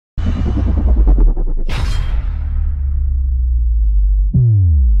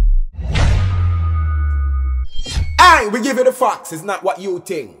Aye, we give you the facts. It's not what you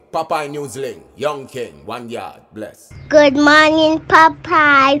think. Popeye Newsling, Young King, 1 yard, bless. Good morning,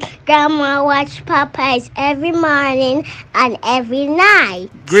 Popeye. Grandma watch Popeyes every morning and every night.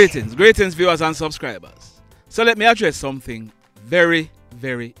 Greetings viewers and subscribers. So let me address something very,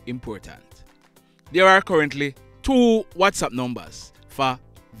 very important. There are currently 2 WhatsApp numbers for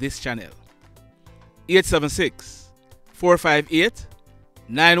this channel.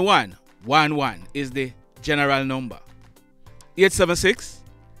 876-458-9111 is the general number.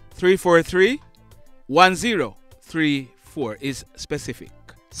 876-343-1034 is specific.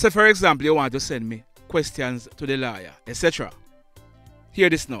 So for example, you want to send me questions to the lawyer, etc. Hear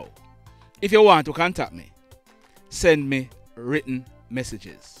this now. If you want to contact me, send me written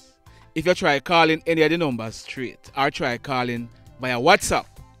messages. If you try calling any of the numbers straight or try calling via WhatsApp,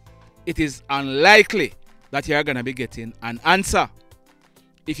 it is unlikely that you are going to be getting an answer.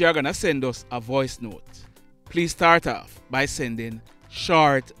 If you are going to send us a voice note, please start off by sending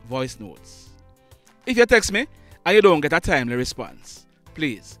short voice notes. If you text me and you don't get a timely response,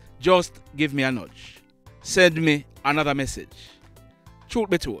 please just give me a nudge. Send me another message. Truth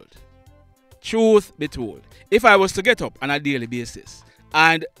be told, if I was to get up on a daily basis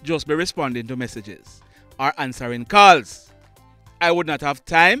and just be responding to messages or answering calls, I would not have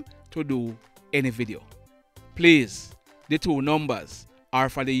time to do any video. Please, the 2 numbers are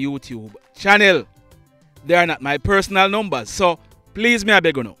for the YouTube channel. They are not my personal numbers, so please me I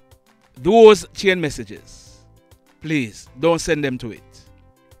beg you now. Those chain messages, please don't send them to it.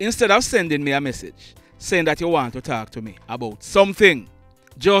 Instead of sending me a message saying that you want to talk to me about something,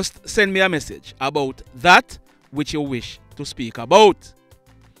 just send me a message about that which you wish to speak about.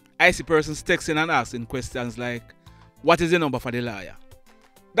 I see persons texting and asking questions like, what is the number for the lawyer?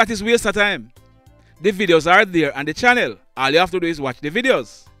 That is waste of time. The videos are there on the channel. All you have to do is watch the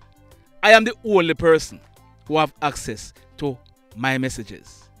videos. I am the only person who have access to my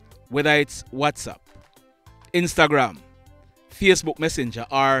messages, whether it's WhatsApp, Instagram, Facebook Messenger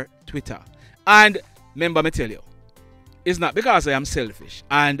or Twitter. And remember me tell you, it's not because I am selfish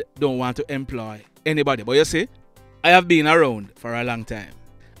and don't want to employ anybody, but you see, I have been around for a long time.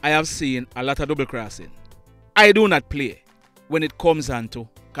 I have seen a lot of double crossing. I do not play when it comes on to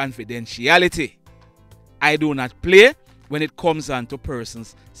confidentiality. I do not play when it comes on to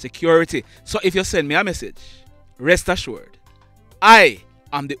persons' security. So if you send me a message, rest assured, I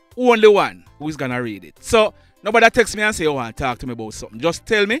am the only one who is going to read it. So nobody text me and say you want to talk to me about something. Just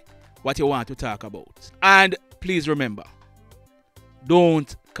tell me what you want to talk about. And please remember,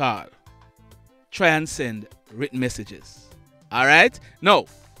 don't call. Try and send written messages. Alright? Now,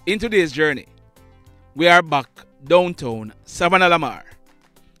 in today's journey, we are back downtown Savannah Lamar.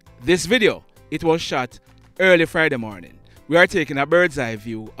 This video, it was shot early Friday morning. We are taking a bird's eye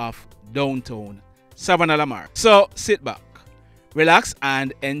view of downtown Savannah Lamar. So sit back, relax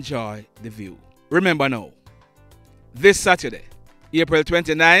and enjoy the view. Remember now, this Saturday, April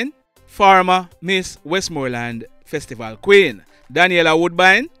 29, former Miss Westmoreland Festival Queen Daniela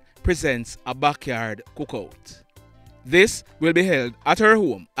Woodbine presents a backyard cookout. This will be held at her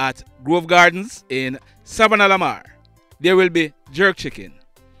home at Grove Gardens in Savannah Lamar. There will be jerk chicken,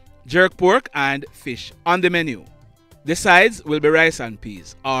 jerk pork and fish on the menu. The sides will be rice and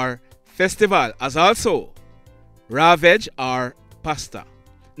peas or festival, as also raw veg or pasta.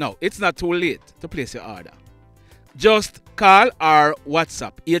 Now, it's not too late to place your order. Just call or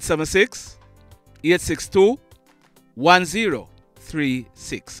WhatsApp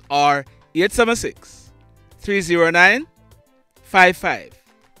 876-862-1036 or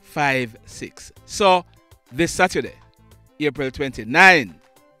 876-309-5556. So, this Saturday, April 29,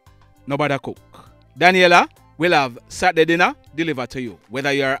 nobody cook. Daniela will have Saturday dinner delivered to you,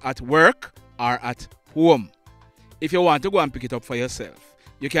 whether you're at work or at home. If you want to go and pick it up for yourself,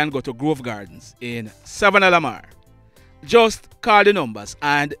 you can go to Grove Gardens in Savannah Lamar. Just call the numbers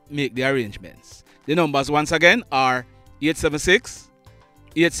and make the arrangements. The numbers once again are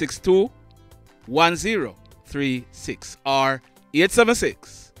 876-862-1036 or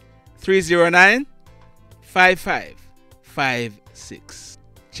 876-309-5556.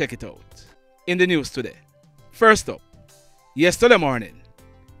 Check it out. In the news today. First up, yesterday morning,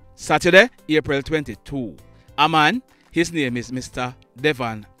 Saturday, April 22, a man, his name is Mr.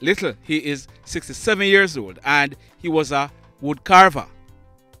 Devon Lyttle. He is 67 years old and he was a wood carver.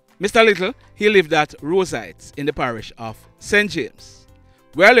 Mr. Lyttle, he lived at Rose Heights in the parish of St. James.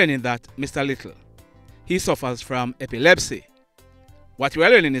 We are learning that Mr. Lyttle, he suffers from epilepsy. What we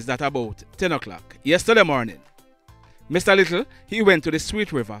are learning is that about 10 o'clock yesterday morning, Mr. Lyttle, he went to the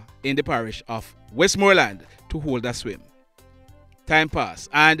Sweet River in the parish of Westmoreland to hold a swim. Time passed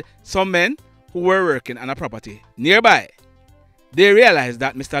and some men who were working on a property nearby. They realized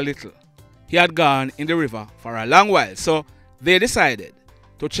that Mr. Lyttle, he had gone in the river for a long while, so they decided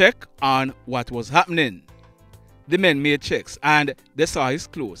to check on what was happening. The men made checks and they saw his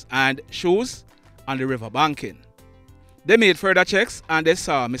clothes and shoes on the river banking. They made further checks and they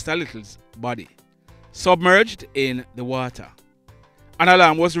saw Mr. Lyttle's body submerged in the water. An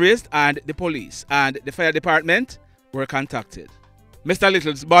alarm was raised and the police and the fire department were contacted. Mr.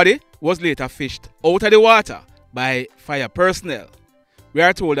 Lyttle's body was later fished out of the water by fire personnel. We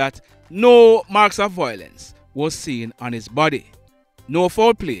are told that no marks of violence was seen on his body. No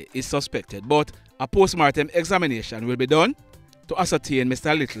foul play is suspected, but a post-mortem examination will be done to ascertain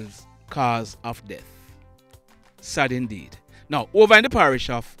Mr. Lyttle's cause of death. Sad indeed. Now, over in the parish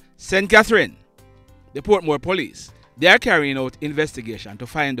of St. Catherine, the Portmore police, they are carrying out investigation to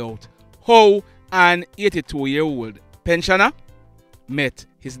find out how an 82-year-old pensioner met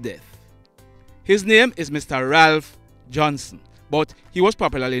his death. His name is Mr. Ralph Johnson, but he was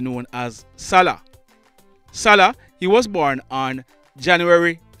popularly known as SALA. SALA, he was born on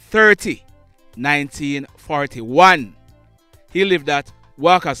January 30, 1941. He lived at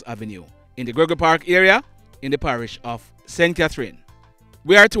Walker's Avenue in the Gregory Park area in the parish of St. Catherine.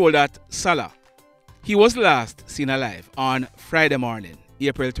 We are told that SALA, he was last seen alive on Friday morning,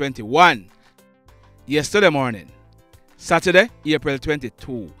 April 21. Yesterday morning, Saturday, April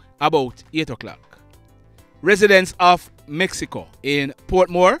 22, about 8 o'clock. Residents of Mexico in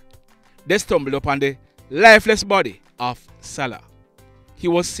Portmore, they stumbled upon the lifeless body of SALA. He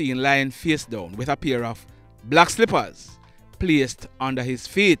was seen lying face down with a pair of black slippers placed under his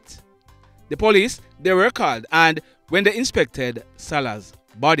feet. The police, they were called, and when they inspected SALA's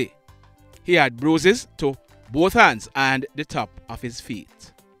body, he had bruises to both hands and the top of his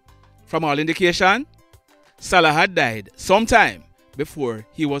feet. From all indication, SALA had died sometime before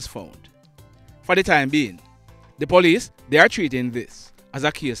he was found. For the time being, the police, they are treating this as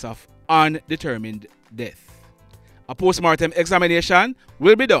a case of undetermined death. A post-mortem examination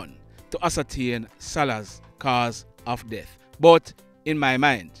will be done to ascertain SALA's cause of death. But in my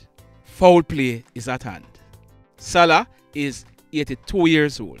mind, foul play is at hand. SALA is 82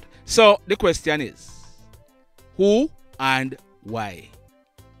 years old. So the question is, who and why?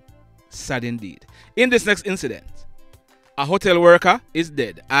 Sad indeed. In this next incident, a hotel worker is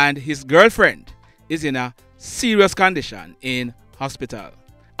dead and his girlfriend is in a serious condition in hospital.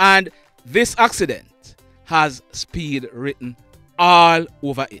 And this accident has speed written all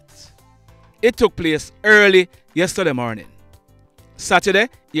over it. It took place early yesterday morning, Saturday,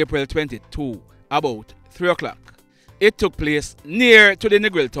 April 22, about 3 o'clock. It took place near to the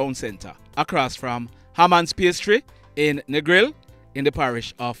Negril Town Centre, across from Hammond's Pastry in Negril, in the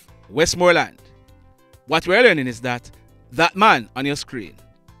parish of Westmoreland. What we're learning is that man on your screen,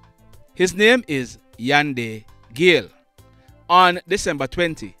 his name is Yanday Gayle. On December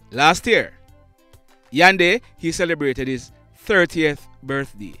 20 last year, Yanday, he celebrated his 30th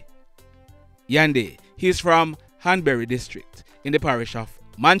birthday. Yanday, he's from Hanbury district in the parish of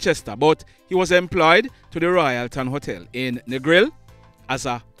Manchester, but he was employed to the Royalton Hotel in Negril as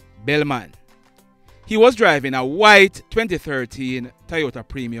a bellman. He was driving a white 2013 Toyota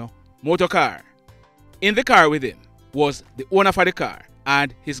Premio motor car. In the car with him was the owner for the car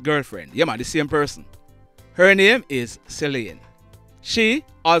and his girlfriend. Yeah man, the same person. Her name is Celine. She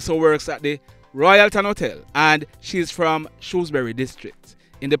also works at the Royalton Hotel and she's from Shrewsbury district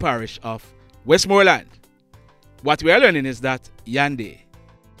in the parish of Westmoreland. What we are learning is that Yanday,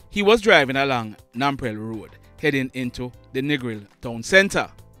 he was driving along Namprel Road heading into the Negril Town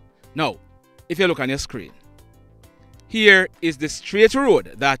Centre. Now, if you look on your screen, here is the straight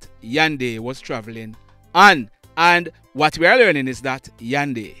road that Yanday was traveling on. And what we are learning is that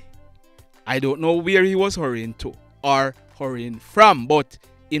Yanday, I don't know where he was hurrying to or hurrying from, but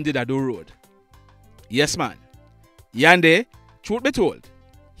him did a do road. Yes man, Yanday, truth be told,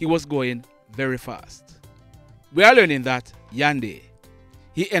 he was going very fast. We are learning that Yanday,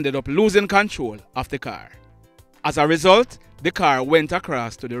 he ended up losing control of the car. As a result, the car went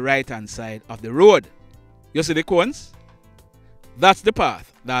across to the right hand side of the road. You see the cones? That's the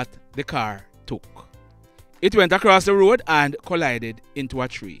path that the car took. It went across the road and collided into a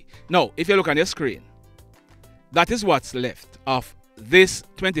tree. Now, if you look on your screen, that is what's left of this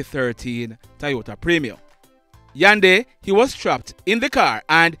 2013 Toyota Premio. Yanday, he was trapped in the car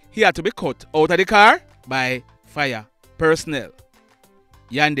and he had to be cut out of the car by fire personnel.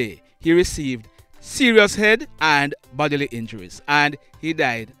 Yanday, he received serious head and bodily injuries and he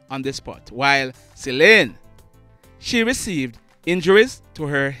died on the spot, while Celine, she received injuries to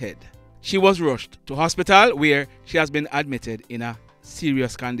her head. She was rushed to hospital where she has been admitted in a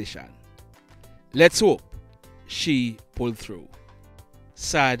serious condition. Let's hope she pulled through.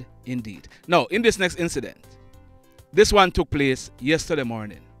 Sad indeed. Now, in this next incident, this one took place yesterday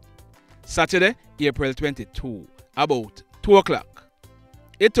morning, Saturday, April 22, about 2 o'clock.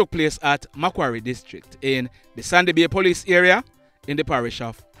 It took place at Macquarie District in the Sandy Bay Police area in the parish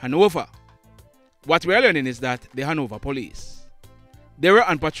of Hanover. What we are learning is that the Hanover Police, they were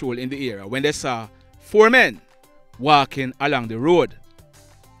on patrol in the area when they saw 4 men walking along the road.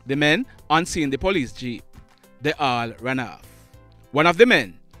 The men, on seeing the police jeep, they all ran off. One of the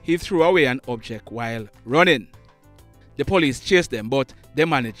men, he threw away an object while running. The police chased them, but they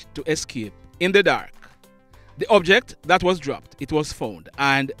managed to escape in the dark. The object that was dropped, it was found,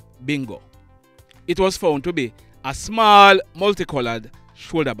 and bingo. It was found to be a small multicolored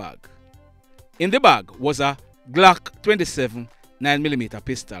shoulder bag. In the bag was a Glock 27 9mm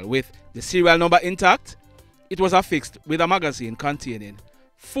pistol with the serial number intact. It was affixed with a magazine containing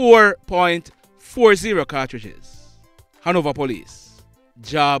 4.40 cartridges. Hanover Police,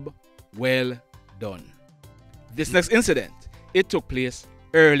 job well done. This next incident, it took place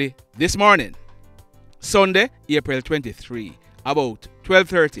early this morning, Sunday, April 23, about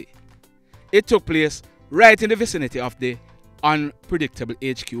 12:30. It took place right in the vicinity of the Unpredictable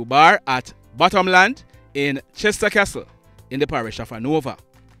HQ bar at Bottomland in Chester Castle in the parish of Hanover.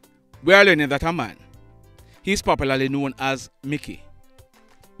 We are learning that a man, he's popularly known as Micky.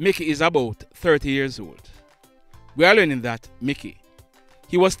 Micky is about 30 years old. We are learning that Micky,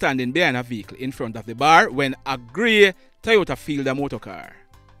 he was standing behind a vehicle in front of the bar when a grey Toyota Fielder motorcar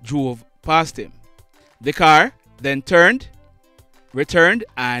drove past him. The car then turned, returned,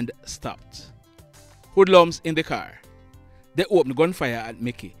 and stopped. Hoodlums in the car, they opened gunfire at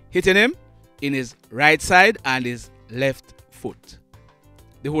Micky, hitting him in his right side and his left foot.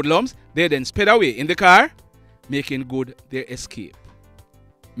 The hoodlums, they then sped away in the car, making good their escape.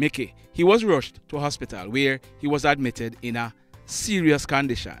 Micky, he was rushed to hospital where he was admitted in a serious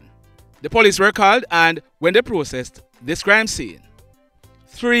condition. The police were called, and when they processed this crime scene,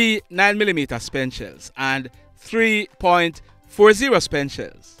 3 9mm spent shells and 3.40 spent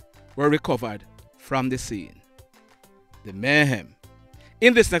shells were recovered from the scene. The mayhem.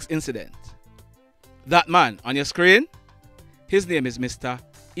 In this next incident, that man on your screen, his name is Mr.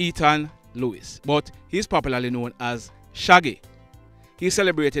 Eaton Lewis, but he's popularly known as Shaggy. He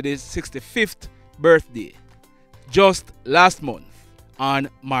celebrated his 65th birthday just last month on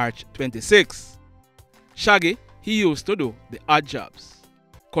March 26. Shaggy, he used to do the odd jobs,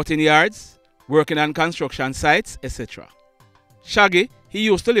 cutting yards, working on construction sites, etc. Shaggy, he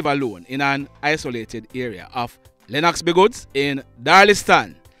used to live alone in an isolated area of Lennoxby Goods in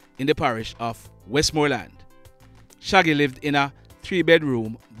Darliston in the parish of Westmoreland. Shaggy lived in a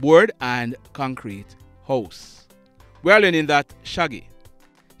 3-bedroom board and concrete house. We are learning that Shaggy,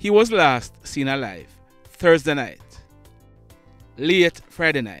 he was last seen alive Thursday night. Late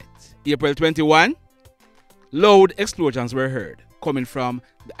Friday night, April 21, loud explosions were heard coming from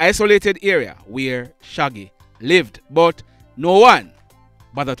the isolated area where Shaggy lived, but no one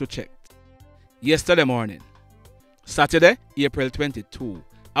bothered to check. Yesterday morning, Saturday, April 22,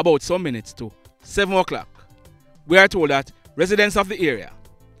 about some minutes to 7 o'clock, we are told that residents of the area,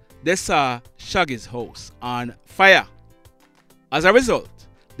 they saw Shaggy's house on fire. As a result,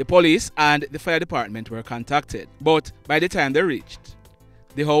 the police and the fire department were contacted, but by the time they reached,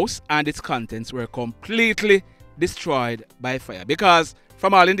 the house and its contents were completely destroyed by fire because,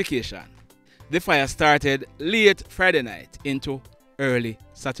 from all indication, the fire started late Friday night into early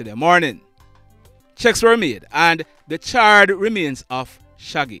Saturday morning. Checks were made and the charred remains of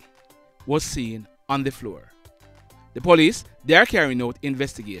Shaggy was seen on the floor. The police, they are carrying out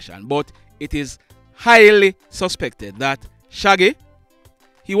investigation, but it is highly suspected that Shaggy,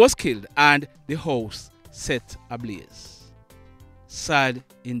 he was killed and the house set ablaze. Sad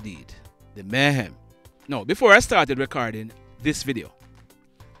indeed, the mayhem. Now, before I started recording this video,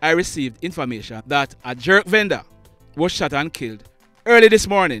 I received information that a jerk vendor was shot and killed early this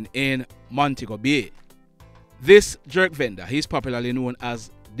morning in Montego Bay. This jerk vendor, he's popularly known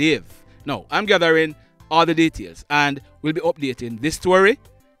as Dave. Now, I'm gathering all the details and will be updating this story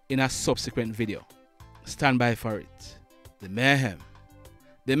in a subsequent video. Stand by for it. The mayhem.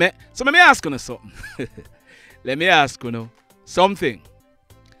 So let me ask you something. Let me ask you something.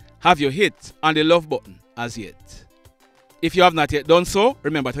 Have you hit on the love button as yet? If you have not yet done so,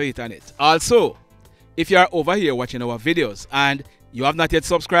 remember to hit on it. Also, if you are over here watching our videos and you have not yet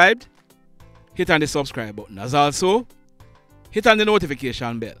subscribed, hit on the subscribe button. As also, hit on the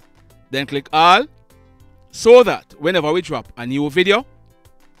notification bell. Then click all so that whenever we drop a new video,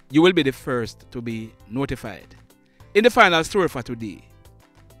 you will be the first to be notified. In the final story for today,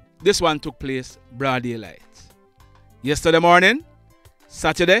 This one took place broad daylight. Yesterday morning,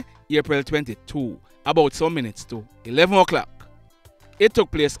 Saturday, April 22, about some minutes to 11 o'clock. It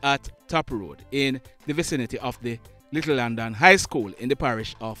took place at Top Road in the vicinity of the Little London High School in the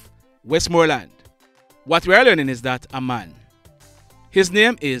parish of Westmoreland. What we are learning is that a man, his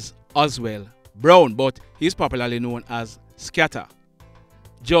name is Oswell Brown, but he's popularly known as Scatta.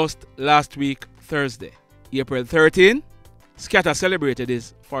 Just last week, Thursday, April 13, Scatta celebrated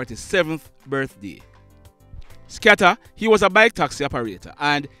his 47th birthday. Scatta, he was a bike taxi operator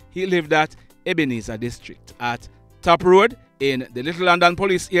and he lived at Ebenezer District at Top Road in the Little London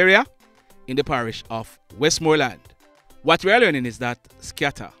Police area in the parish of Westmoreland. What we are learning is that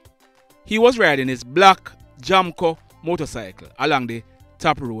Scatta, he was riding his black Jamco motorcycle along the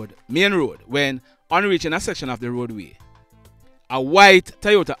Top Road main road when, on reaching a section of the roadway, a white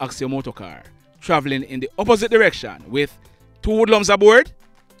Toyota Axio motor car traveling in the opposite direction with two hoodlums aboard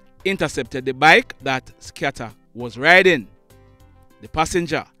intercepted the bike that Scatta was riding. The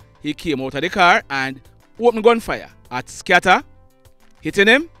passenger, he came out of the car and opened gunfire at Scatta, hitting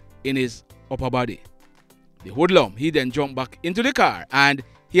him in his upper body. The hoodlum, he then jumped back into the car and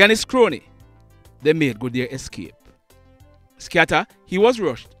he and his crony, they made good their escape. Scatta, he was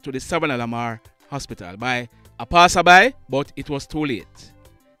rushed to the Savannah Hospital by a passerby, but it was too late.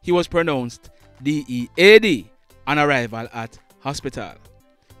 He was pronounced DEAD on arrival at hospital.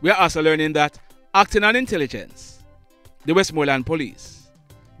 We are also learning that, acting on intelligence, the Westmoreland Police,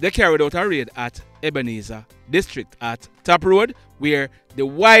 they carried out a raid at Ebenezer District at Top Road where the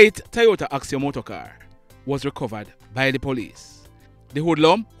white Toyota Axio motor car was recovered by the police. The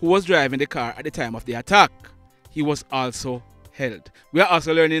hoodlum who was driving the car at the time of the attack, he was also held. We are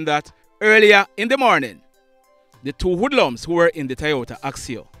also learning that earlier in the morning, the two hoodlums who were in the Toyota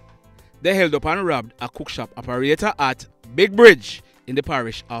Axio, they held up and robbed a cookshop operator at Big Bridge in the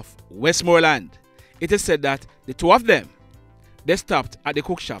parish of Westmoreland. It is said that the two of them, they stopped at the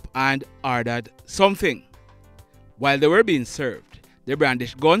cookshop and ordered something. While they were being served, they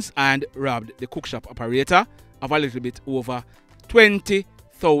brandished guns and robbed the cookshop operator of a little bit over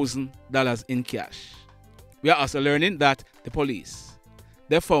 $20,000 in cash. We are also learning that the police,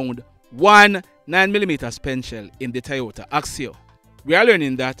 they found one 9mm spent shell in the Toyota Axio. We are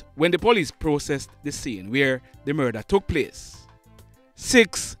learning that when the police processed the scene where the murder took place,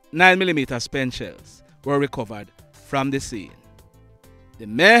 6 9mm spent shells were recovered from the scene. The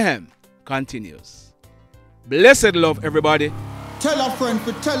mayhem continues. Blessed love, everybody. Tell a friend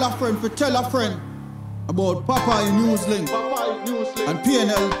for tell a friend for tell a friend about Popeye Newslink and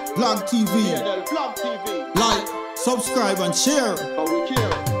PNL Vlog TV. Like, subscribe and share.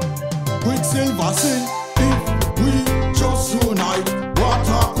 Quicksilver sing, if we just unite, what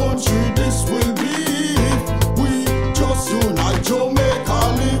a country this will be. If we just unite, Jamaica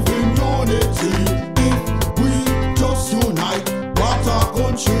live in unity. If we just unite, what a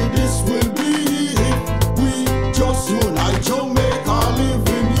country this will be. If we just unite, Jamaica live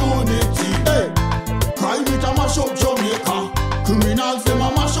in unity. Hey, crime it a mash up Jamaica. Criminals them a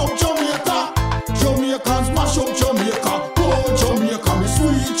mash up Jamaica. Jamaicans mash up Jamaica. Oh Jamaica, me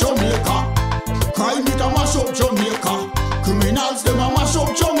sweet Jamaica. Crime it a mash up Jamaica. Criminals them a mash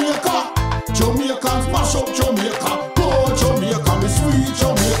up Jamaica. Jamaicans mash up Jamaica. Oh Jamaica, me sweet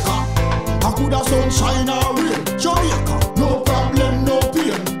Jamaica. I coulda sunshine or rain. Jamaica, no problem, no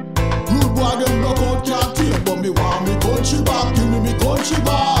pain. Rude boy them knock out can't tame, but me want me country back. Give me country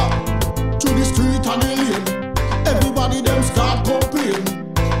back. To the street and the lane, everybody them start complain.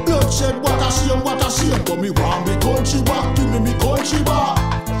 Bloodshed, what a shame, but me want me country back. Give me country back.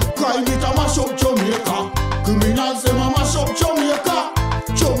 Crime it a mash up Jamaica. Criminals them a mash up Jamaica.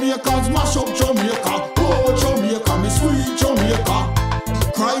 Jamaicans mash up Jamaica. Oh Jamaica, me sweet Jamaica.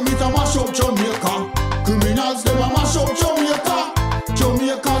 Crime it a mash up Jamaica. Criminals them a mash up Jamaica.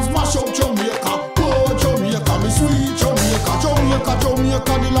 Jamaicans mash up Jamaica. Oh Jamaica, me sweet Jamaica. Jamaica,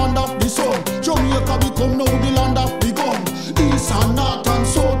 Jamaica, the land of the sun. Jamaica become now the land of the gun. East and north and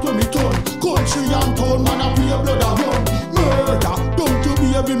south when me turn. Country and town, man a pay blood a run. Murder, don't you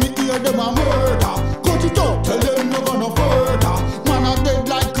baby me hear them a murder. Cut it out, tell them no gonna further. Man a dead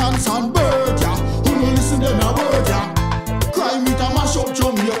like cancer and bird, yeah. Who no listen them a word, yeah. Crime it a mash up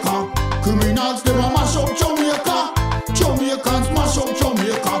Jamaica. Criminals